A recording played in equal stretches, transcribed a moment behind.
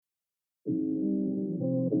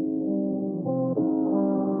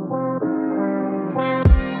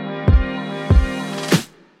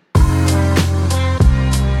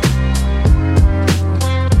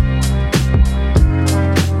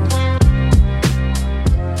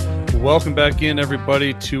Welcome back in,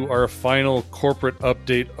 everybody, to our final corporate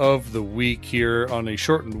update of the week here on a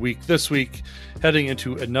shortened week this week, heading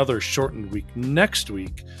into another shortened week next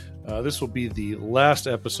week. This will be the last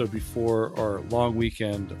episode before our long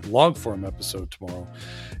weekend, long-form episode tomorrow.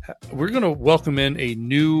 We're going to welcome in a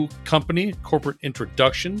new company, corporate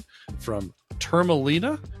introduction from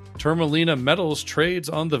Turmalina. Turmalina Metals trades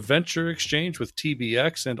on the Venture Exchange with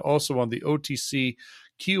TBX and also on the OTC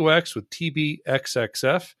QX with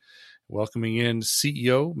TBXXF. Welcoming in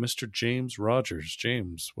CEO, Mr. James Rogers.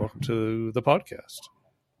 James, welcome to the podcast.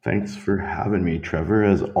 Thanks for having me, Trevor.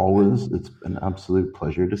 As always, it's an absolute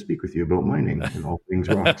pleasure to speak with you about mining and all things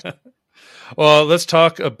rocks. Well, let's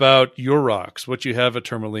talk about your rocks, what you have at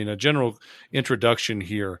Turmalina. General introduction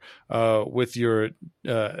here with your,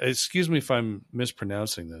 excuse me if I'm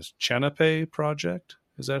mispronouncing this, Chanape project?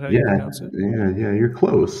 Is that how you pronounce it? Yeah, you're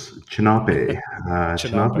close. Chanape.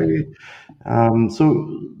 Chanape.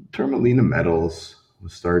 So Turmalina Metals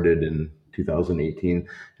was started in 2018,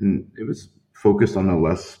 and it was focused on a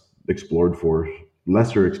lesser explored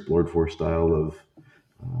for style of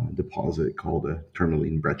deposit called a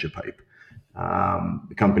tourmaline breccia pipe.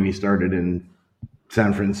 The company started in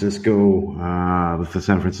San Francisco with the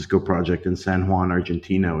San Francisco project in San Juan,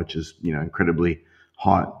 Argentina, which is incredibly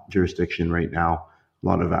hot jurisdiction right now. A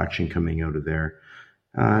lot of action coming out of there.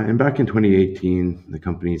 And back in 2018, the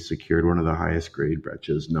company secured one of the highest grade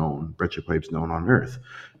breccia pipes known on Earth.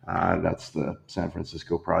 That's the San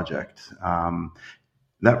Francisco project.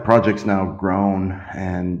 That project's now grown,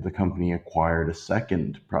 and the company acquired a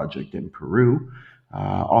second project in Peru,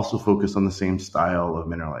 also focused on the same style of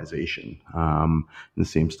mineralization, and the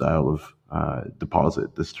same style of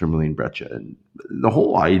deposit, this tourmaline breccia. And the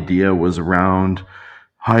whole idea was around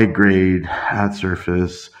high grade at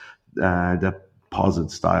surface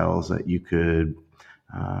deposit styles that you could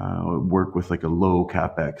work with, like a low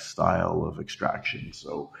capex style of extraction.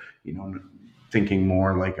 So, thinking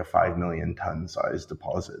more like a 5 million ton size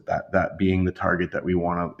deposit, that being the target that we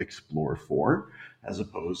want to explore for, as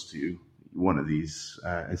opposed to one of these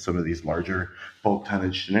some of these larger bulk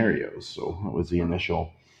tonnage scenarios. So that was the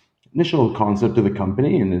initial concept of the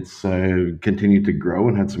company, and it's continued to grow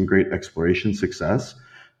and had some great exploration success,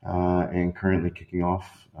 and currently kicking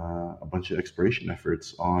off a bunch of exploration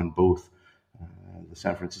efforts on both the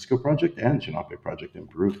San Francisco project and Chanape project in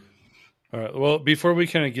Peru. All right. Well, before we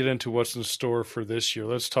kind of get into what's in store for this year,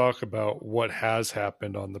 let's talk about what has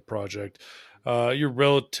happened on the project. You're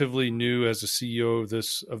relatively new as the CEO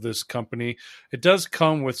of this company. It does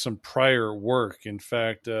come with some prior work. In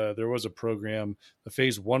fact, there was a program, the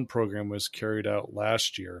Phase 1 program was carried out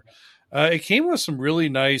last year. It came with some really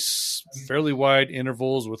nice, fairly wide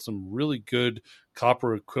intervals with some really good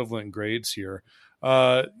copper equivalent grades here.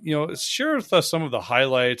 Share with us some of the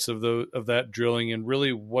highlights of that drilling and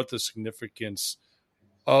really what the significance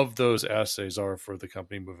of those assays are for the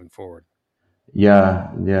company moving forward. So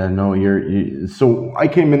I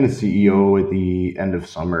came in as CEO at the end of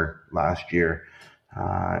summer last year,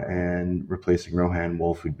 and replacing Rohan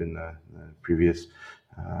Wolf, who'd been the previous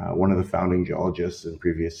one of the founding geologists and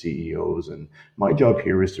previous CEOs. And my job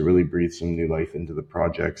here is to really breathe some new life into the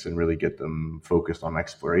projects and really get them focused on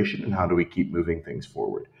exploration and how do we keep moving things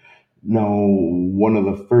forward. Now, one of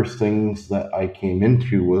the first things that I came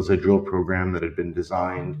into was a drill program that had been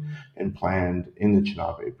designed and planned in the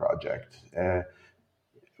Chanape project.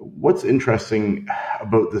 What's interesting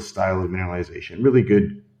about this style of mineralization, really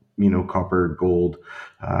good copper gold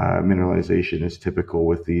mineralization is typical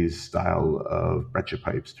with these style of breccia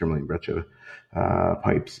pipes, tourmaline breccia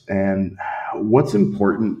pipes. And what's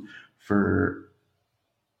important for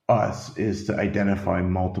us is to identify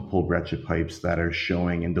multiple breccia pipes that are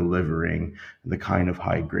showing and delivering the kind of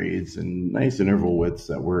high grades and nice interval widths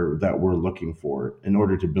that we're looking for in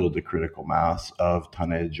order to build a critical mass of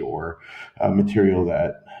tonnage or material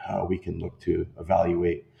that we can look to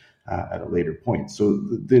evaluate at a later point. So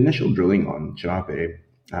the initial drilling on Chanape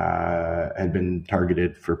had been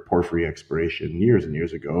targeted for porphyry exploration years and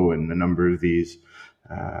years ago, and a number of these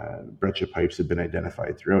breccia pipes had been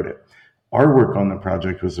identified throughout it. Our work on the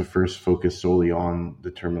project was the first focus solely on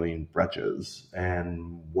the tourmaline breccias,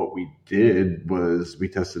 and what we did was we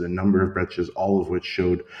tested a number of breccias, all of which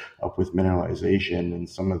showed up with mineralization, and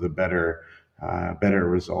some of the better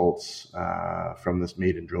results from this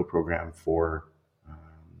maiden drill program for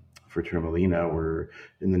Turmalina were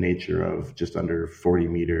in the nature of just under 40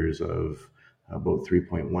 meters of about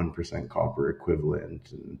 3.1% copper equivalent,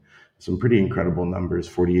 and some pretty incredible numbers,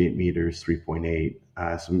 48 meters, 3.8,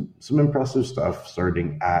 some impressive stuff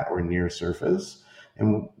starting at or near surface.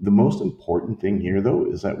 And the most important thing here, though,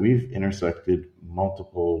 is that we've intersected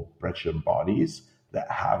multiple breccia bodies that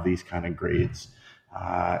have these kind of grades.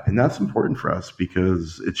 And that's important for us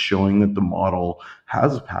because it's showing that the model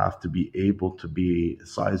has a path to be able to be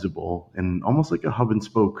sizable and almost like a hub and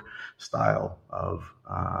spoke style of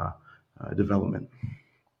development.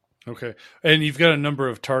 Okay. And you've got a number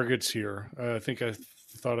of targets here. I think I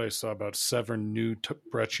thought I saw about 7 new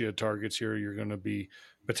breccia targets here. You're going to be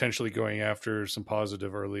potentially going after some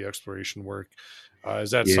positive early exploration work.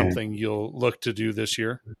 Is that something you'll look to do this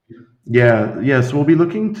year? Yeah. So we'll be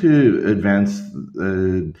looking to advance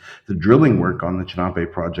the drilling work on the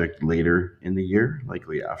Chanape project later in the year,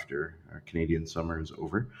 likely after our Canadian summer is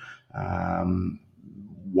over.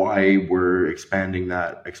 Why we're expanding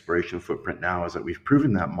that exploration footprint now is that we've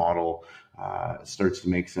proven that model starts to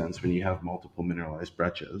make sense when you have multiple mineralized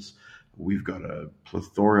breccias. We've got a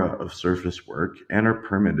plethora of surface work and our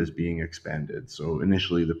permit is being expanded. So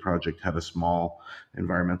initially the project had a small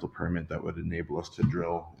environmental permit that would enable us to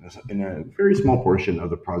drill in a very small portion of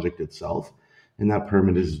the project itself. And that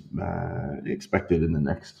permit is expected in the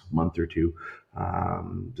next month or two,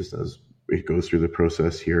 just as it goes through the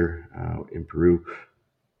process here in Peru.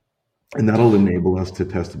 And that'll enable us to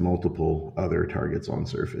test multiple other targets on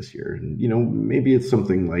surface here. And, maybe it's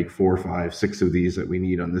something like 4, 5, 6 of these that we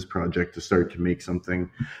need on this project to start to make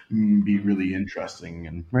something be really interesting.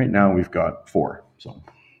 And right now we've got 4. So,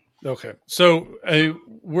 okay. So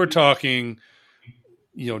we're talking,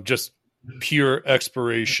 just pure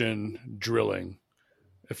exploration drilling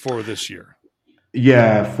for this year.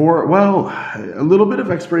 Yeah, a little bit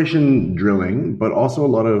of exploration drilling, but also a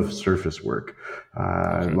lot of surface work,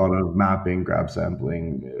 a lot of mapping, grab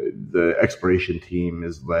sampling. The exploration team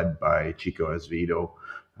is led by Chico Esvido,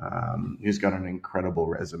 who's got an incredible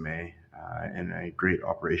resume and a great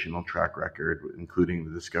operational track record, including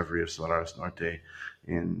the discovery of Solaris Norte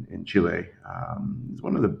in Chile. He's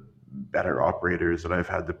one of the better operators that I've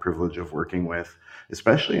had the privilege of working with,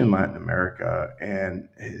 especially in Latin America, and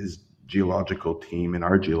his geological team and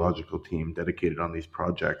our geological team dedicated on these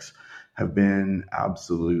projects have been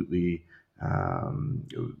absolutely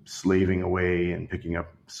slaving away and picking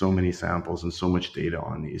up so many samples and so much data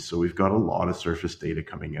on these. So we've got a lot of surface data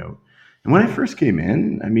coming out. And when I first came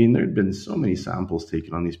in, there had been so many samples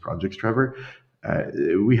taken on these projects, Trevor.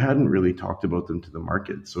 We hadn't really talked about them to the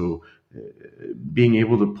market. So being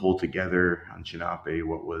able to pull together on Chanape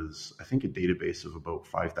what was, I think, a database of about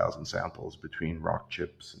 5,000 samples between rock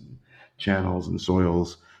chips and channels and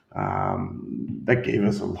soils, that gave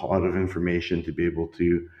us a lot of information to be able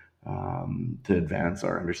to advance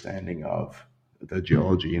our understanding of the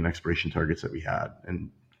geology and exploration targets that we had and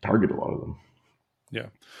target a lot of them. Yeah.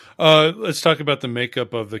 Let's talk about the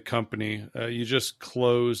makeup of the company. You just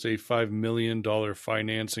closed a $5 million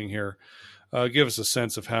financing here. Give us a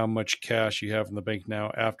sense of how much cash you have in the bank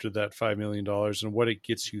now after that $5 million and what it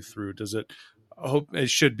gets you through. I hope it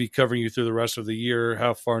should be covering you through the rest of the year.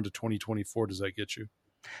 How far into 2024 does that get you?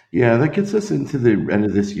 Yeah, that gets us into the end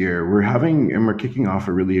of this year. We're kicking off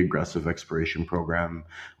a really aggressive exploration program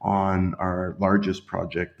on our largest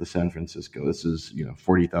project, the San Francisco. This is,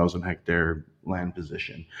 40,000 hectare land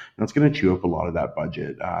position. And that's going to chew up a lot of that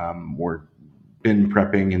budget. We're been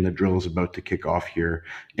prepping and the drill is about to kick off here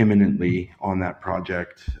imminently on that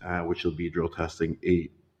project, which will be drill testing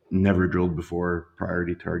 8 never drilled before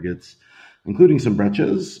priority targets, including some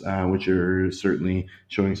breccias, which are certainly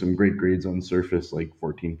showing some great grades on surface, like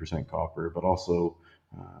 14% copper, but also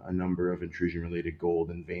a number of intrusion-related gold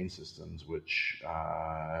and vein systems, which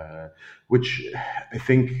I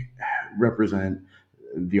think represent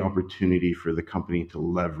the opportunity for the company to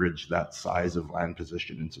leverage that size of land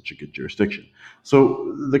position in such a good jurisdiction.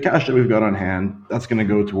 So the cash that we've got on hand, that's going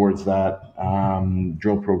to go towards that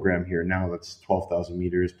drill program here now. That's 12,000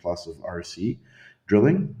 meters plus of RC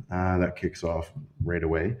drilling. That kicks off right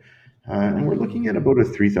away. And we're looking at about a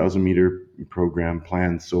 3,000 meter program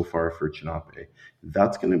planned so far for Chanape.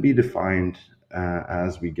 That's going to be defined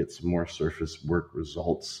as we get some more surface work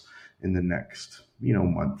results in the next,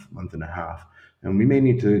 month and a half. And we may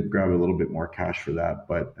need to grab a little bit more cash for that,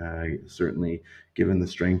 but certainly given the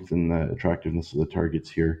strength and the attractiveness of the targets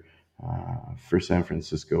here for San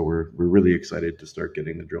Francisco, we're really excited to start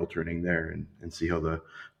getting the drill turning there and see how the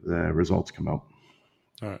results come out.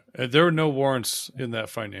 All right. There were no warrants in that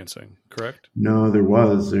financing, correct? No, there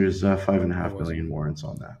was. There's 5.5 million warrants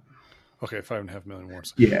on that. Okay, 5.5 million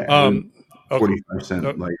warrants. Yeah,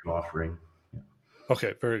 45% light offering. Yeah.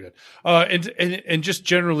 Okay, very good. And just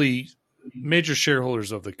generally, major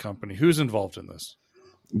shareholders of the company, who's involved in this?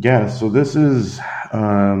 Yeah, so this is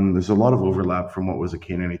there's a lot of overlap from what was a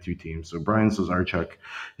K92 team. So Brian Sazarchuk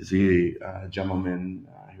is a gentleman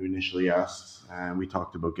who initially asked, and we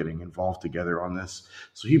talked about getting involved together on this.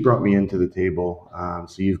 So he brought me into the table.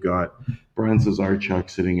 So you've got Brian Sazarchuk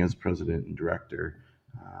sitting as president and director.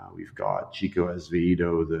 We've got Chico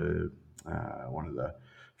Esveito, the one of the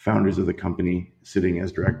founders of the company, sitting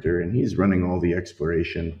as director, and he's running all the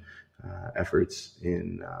exploration efforts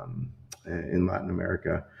in Latin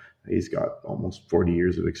America. He's got almost 40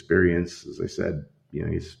 years of experience. As I said,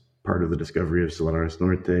 he's part of the discovery of Salares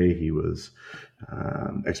Norte. He was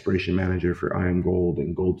exploration manager for IAM Gold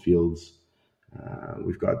and Goldfields.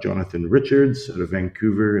 We've got Jonathan Richards out of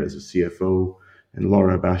Vancouver as a CFO, and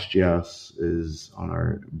Laura Bastias is on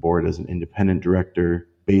our board as an independent director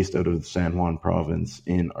based out of the San Juan province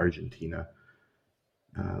in Argentina.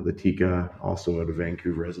 Latika, also out of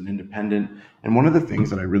Vancouver as an independent. And one of the things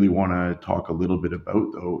that I really want to talk a little bit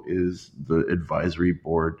about, though, is the advisory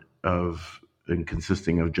board and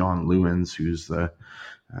consisting of John Lewins, who's the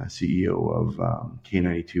CEO of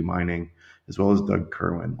K92 Mining, as well as Doug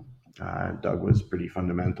Kerwin. Doug was pretty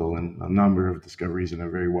fundamental in a number of discoveries and a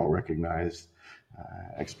very well-recognized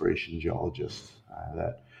exploration geologist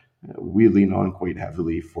that we lean on quite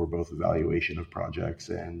heavily for both evaluation of projects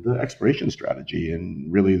and the exploration strategy.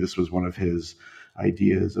 And really, this was one of his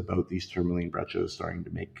ideas about these tourmaline breccias starting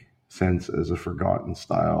to make sense as a forgotten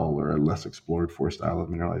style or a less explored for style of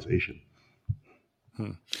mineralization.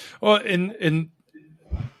 Well, in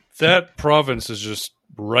that province is just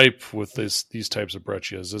ripe with these types of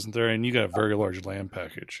breccias, isn't there? And you got a very large land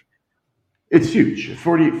package. It's huge.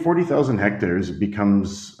 40,000 hectares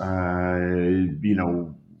becomes,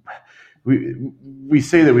 we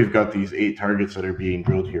say that we've got these 8 targets that are being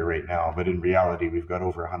drilled here right now, but in reality, we've got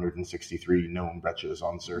over 163 known breccias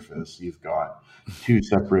on surface. You've got 2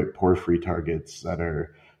 separate porphyry targets that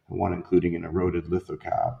are, one including an eroded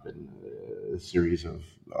lithocap and a series of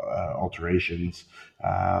alterations,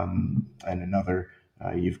 and another,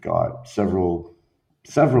 you've got several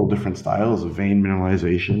different styles of vein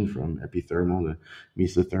mineralization, from epithermal to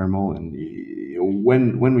mesothermal. And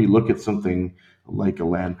when we look at something like a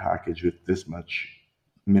land package with this much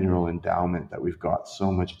mineral endowment that we've got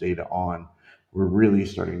so much data on, we're really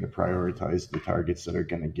starting to prioritize the targets that are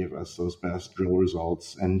going to give us those best drill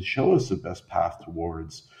results and show us the best path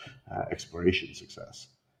towards exploration success.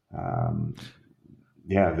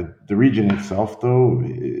 The region itself, though,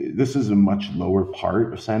 this is a much lower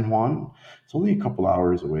part of San Juan. It's only a couple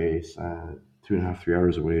hours away, 2.5, 3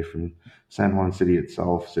 hours away from San Juan City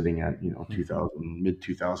itself, sitting at mid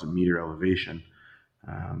 2,000 meter elevation.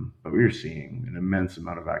 But we are seeing an immense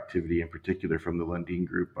amount of activity, in particular from the Lundin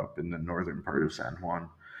Group up in the northern part of San Juan,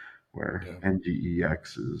 where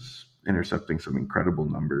NGEX is intercepting some incredible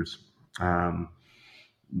numbers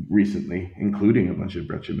recently, including a bunch of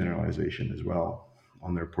breccia mineralization as well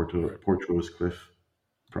on their Portuo's Cliff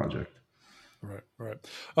project. Right.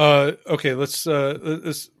 Okay, let's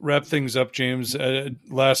wrap things up, James.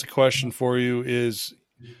 Last question for you is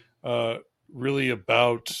really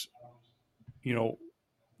about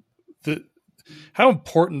how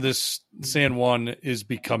important this San Juan is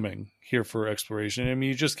becoming here for exploration. I mean,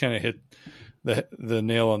 you just kind of hit the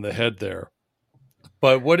nail on the head there.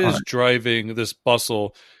 But what is driving this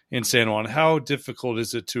bustle in San Juan? How difficult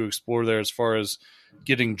is it to explore there as far as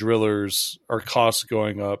getting drillers? Are costs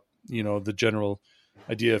going up? The general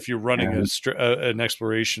idea, if you're running an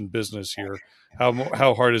exploration business here,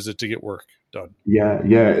 how hard is it to get work done? Yeah,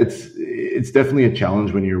 it's definitely a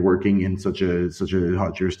challenge when you're working in such a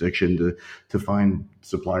hot jurisdiction to find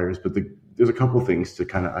suppliers. But there's a couple things to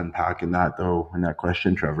kind of unpack in that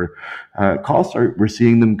question, Trevor. Costs we're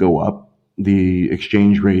seeing them go up. The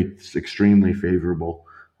exchange rate's extremely favorable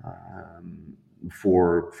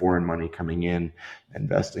for foreign money coming in,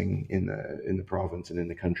 investing in the province and in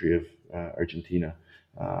the country of Argentina.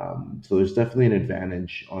 So there's definitely an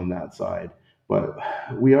advantage on that side. But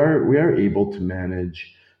we are able to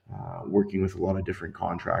manage working with a lot of different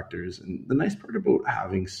contractors. And the nice part about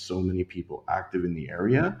having so many people active in the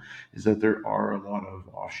area is that there are a lot of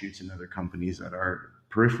offshoots and other companies that are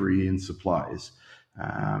periphery in supplies.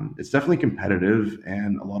 It's definitely competitive,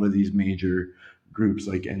 and a lot of these major groups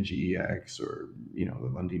like NGEX or the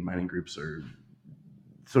Lundin mining groups are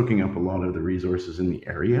soaking up a lot of the resources in the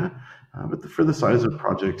area. But for the size of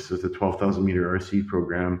projects with the 12,000 meter RC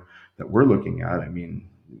program that we're looking at, I mean,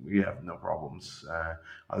 we have no problems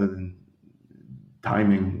other than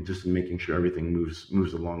timing, just making sure everything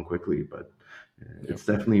moves along quickly. But it's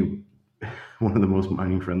definitely one of the most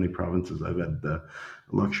mining friendly provinces I've had the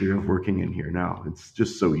luxury of working in here now. It's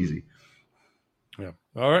just so easy. Yeah.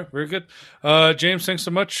 All right. Very good. James, thanks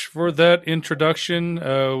so much for that introduction.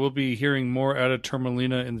 We'll be hearing more out of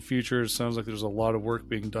Turmalina in the future. It sounds like there's a lot of work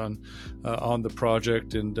being done on the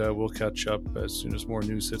project, and we'll catch up as soon as more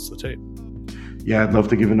news hits the tape. Yeah, I'd love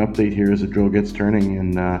to give an update here as the drill gets turning,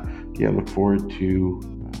 and look forward to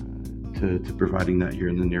providing that here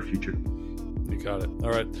in the near future. You got it.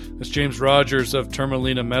 All right. That's James Rogers of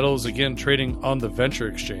Turmalina Metals, again trading on the Venture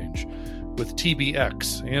Exchange with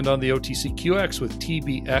TBX and on the OTCQX with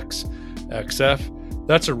TBXXF.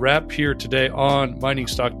 That's a wrap here today on Mining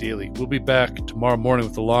Stock Daily. We'll be back tomorrow morning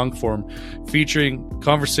with the long form featuring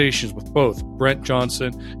conversations with both Brent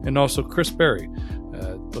Johnson and also Chris Berry.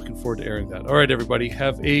 Looking forward to airing that. All right, everybody,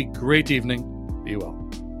 have a great evening. Be well.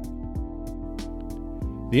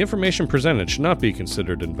 The information presented should not be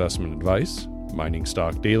considered investment advice. Mining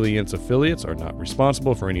Stock Daily and its affiliates are not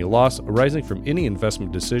responsible for any loss arising from any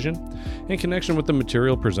investment decision in connection with the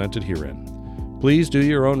material presented herein. Please do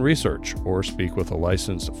your own research or speak with a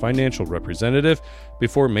licensed financial representative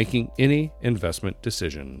before making any investment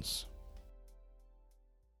decisions.